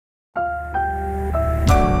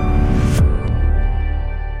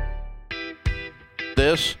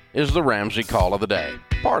This is the Ramsey Call of the Day,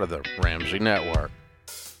 part of the Ramsey Network.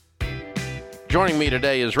 Joining me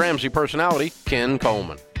today is Ramsey personality Ken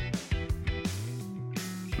Coleman.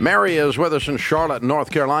 Mary is with us in Charlotte,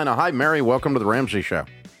 North Carolina. Hi, Mary. Welcome to the Ramsey Show.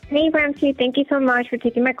 Hey, Ramsey. Thank you so much for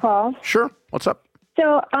taking my call. Sure. What's up?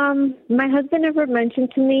 So, my husband ever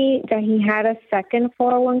mentioned to me that he had a second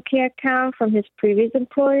 401k account from his previous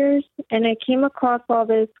employers, and I came across all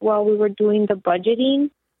this while we were doing the budgeting.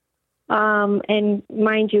 And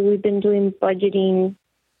mind you, we've been doing budgeting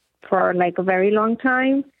for like a very long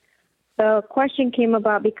time. The question came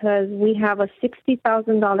about because we have a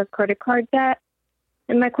 $60,000 credit card debt.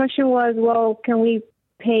 And my question was, well, can we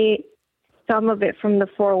pay some of it from the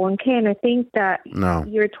 401k? And I think that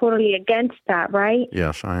you're totally against that, right?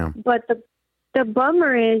 Yes, I am. But the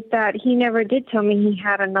bummer is that he never did tell me he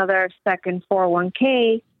had another second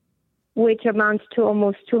 401k, which amounts to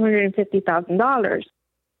almost $250,000.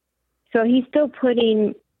 So he's still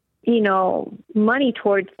putting, money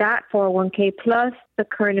towards that 401k plus the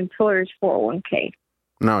current employer's 401k.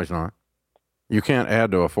 No, he's not. You can't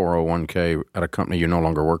add to a 401k at a company you no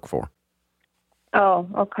longer work for. Oh,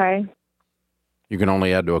 okay. You can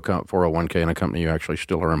only add to a 401k in a company you actually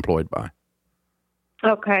still are employed by.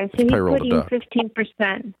 Okay, so he's putting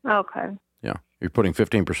 15%. Okay. Yeah. You're putting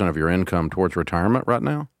 15% of your income towards retirement right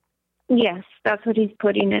now? Yes, that's what he's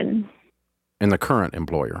putting in. In the current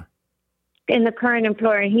employer? In the current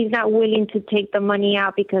employer. He's not willing to take the money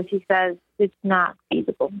out because he says it's not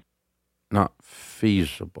feasible. Not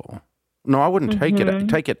feasible. No, I wouldn't take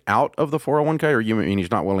it out of the 401k, or you mean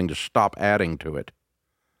he's not willing to stop adding to it?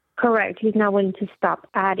 Correct. He's not willing to stop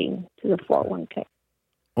adding to the 401k.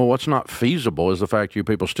 Well, what's not feasible is the fact you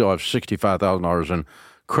people still have $65,000 in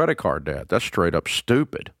credit card debt. That's straight up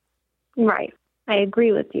stupid. Right. I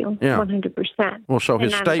agree with you. Yeah. 100%. Well, so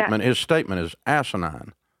his statement is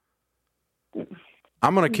asinine.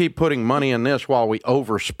 I'm going to keep putting money in this while we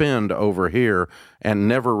overspend over here and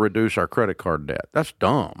never reduce our credit card debt. That's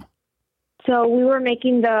dumb. So we were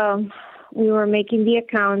making the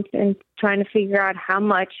accounts and trying to figure out how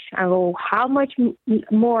much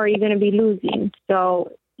more are you going to be losing.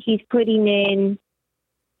 So he's putting in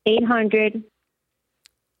 $800,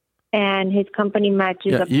 and his company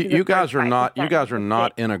matches up. You guys are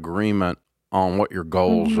not in agreement on what your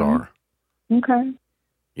goals are. Okay.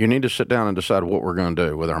 You need to sit down and decide what we're going to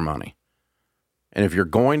do with our money. And if you're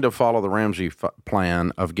going to follow the Ramsey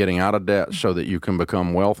plan of getting out of debt so that you can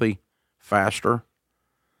become wealthy faster,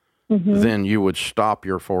 then you would stop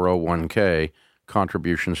your 401k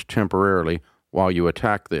contributions temporarily while you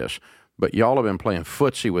attack this. But y'all have been playing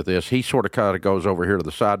footsie with this. He sort of kind of goes over here to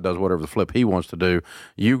the side, does whatever the flip he wants to do.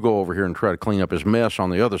 You go over here and try to clean up his mess on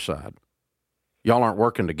the other side. Y'all aren't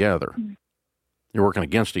working together. You're working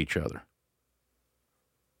against each other.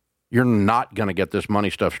 You're not going to get this money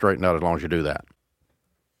stuff straightened out as long as you do that.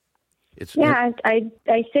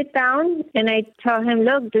 I sit down and I tell him,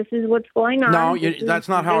 look, this is what's going on. No, that's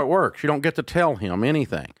not how it works. You don't get to tell him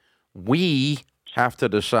anything. We have to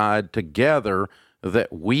decide together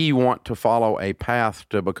that we want to follow a path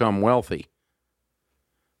to become wealthy.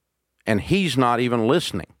 And he's not even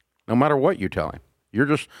listening, no matter what you tell him. You're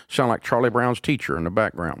just sound like Charlie Brown's teacher in the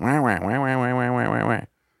background. Wah, wah, wah, wah, wah, wah, wah, wah.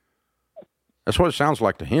 That's what it sounds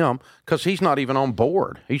like to him, because he's not even on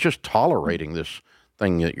board. He's just tolerating this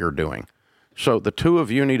thing that you're doing. So the two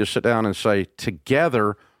of you need to sit down and say,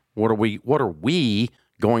 together, what are we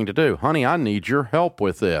going to do? Honey, I need your help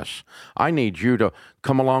with this. I need you to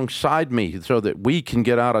come alongside me so that we can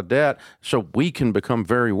get out of debt, so we can become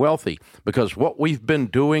very wealthy. Because what we've been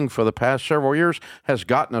doing for the past several years has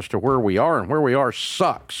gotten us to where we are, and where we are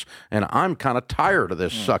sucks. And I'm kind of tired of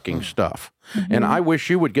this sucking stuff. And I wish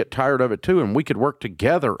you would get tired of it too, and we could work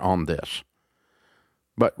together on this.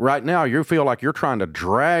 But right now, you feel like you're trying to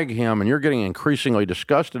drag him, and you're getting increasingly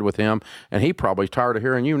disgusted with him, and he probably tired of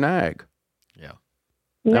hearing you nag. Yeah.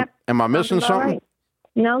 Yep. Am I missing something? Right.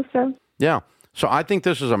 No, sir. Yeah. So I think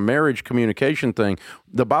this is a marriage communication thing.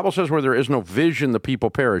 The Bible says where there is no vision, the people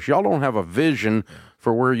perish. Y'all don't have a vision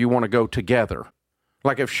for where you want to go together.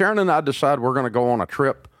 Like if Sharon and I decide we're going to go on a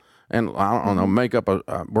trip and, I don't know,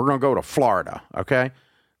 we're going to go to Florida, okay?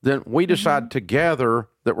 Then we decide together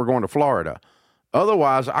that we're going to Florida.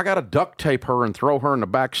 Otherwise, I got to duct tape her and throw her in the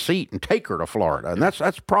back seat and take her to Florida. And that's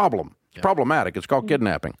problem. It's problematic. It's called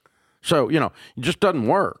kidnapping. So, it just doesn't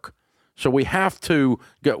work. So we have to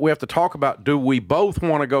talk about, do we both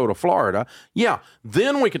want to go to Florida? Yeah.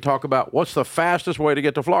 Then we can talk about what's the fastest way to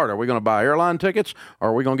get to Florida. Are we going to buy airline tickets, or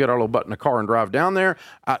are we going to get our little butt in the car and drive down there?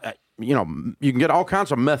 You can get all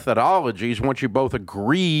kinds of methodologies once you both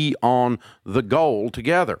agree on the goal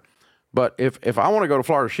together. But if I want to go to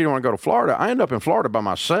Florida, she don't want to go to Florida, I end up in Florida by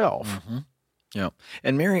myself. Mm-hmm. Yeah.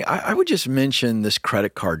 And Mary, I would just mention this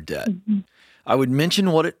credit card debt. Mm-hmm. I would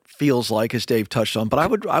mention what it feels like, as Dave touched on, but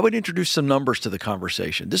I would introduce some numbers to the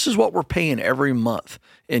conversation. This is what we're paying every month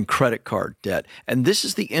in credit card debt, and this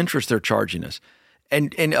is the interest they're charging us.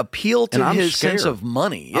 And appeal to his sense of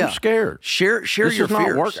money. Yeah. I'm scared. Share this your is not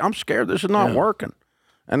fears. I'm scared. This is not working.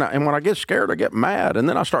 And when I get scared, I get mad, and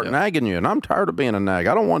then I start nagging you, and I'm tired of being a nag.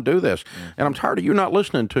 I don't want to do this, and I'm tired of you not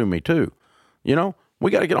listening to me too. You know,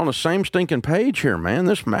 we got to get on the same stinking page here, man.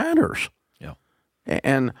 This matters. Yeah.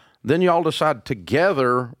 And then you all decide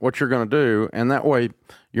together what you're going to do, and that way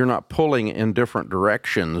you're not pulling in different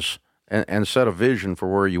directions and set a vision for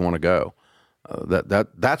where you want to go.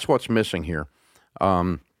 That's what's missing here.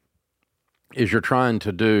 Is you're trying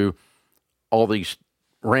to do all these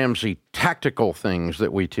Ramsey tactical things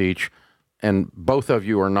that we teach, and both of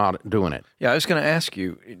you are not doing it. Yeah, I was going to ask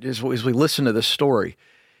you, as we listen to this story,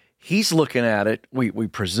 he's looking at it, we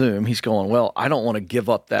presume, he's going, well, I don't want to give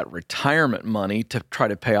up that retirement money to try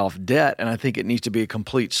to pay off debt, and I think it needs to be a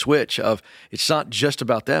complete switch of, it's not just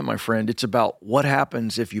about that, my friend, it's about what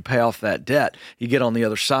happens if you pay off that debt. You get on the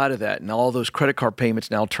other side of that, and all those credit card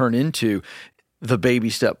payments now turn into the baby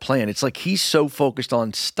step plan. It's like he's so focused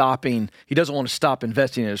on stopping, he doesn't want to stop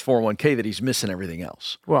investing in his 401k that he's missing everything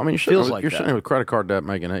else. Well, I mean, you're sitting there with credit card debt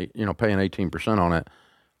making, paying 18% on it.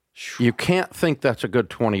 You can't think that's a good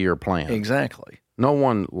 20-year plan. Exactly. No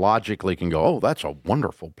one logically can go, oh, that's a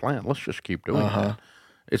wonderful plan. Let's just keep doing that.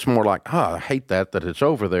 It's more like, I hate that it's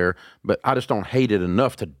over there, but I just don't hate it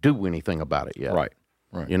enough to do anything about it yet. Right.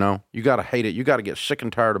 You know, you got to hate it. You got to get sick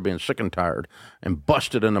and tired of being sick and tired and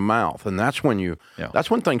bust it in the mouth. And that's when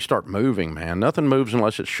that's when things start moving, man. Nothing moves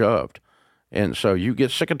unless it's shoved. And so you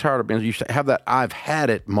get sick and tired of being, you have that I've had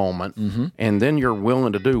it moment, and then you're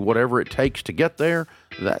willing to do whatever it takes to get there.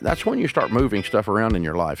 That's when you start moving stuff around in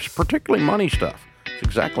your life, particularly money stuff. It's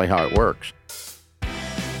exactly how it works.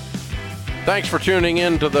 Thanks for tuning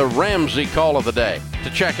in to the Ramsey Call of the Day. To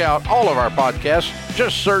check out all of our podcasts,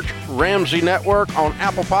 just search Ramsey Network on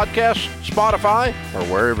Apple Podcasts, Spotify, or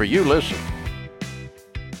wherever you listen.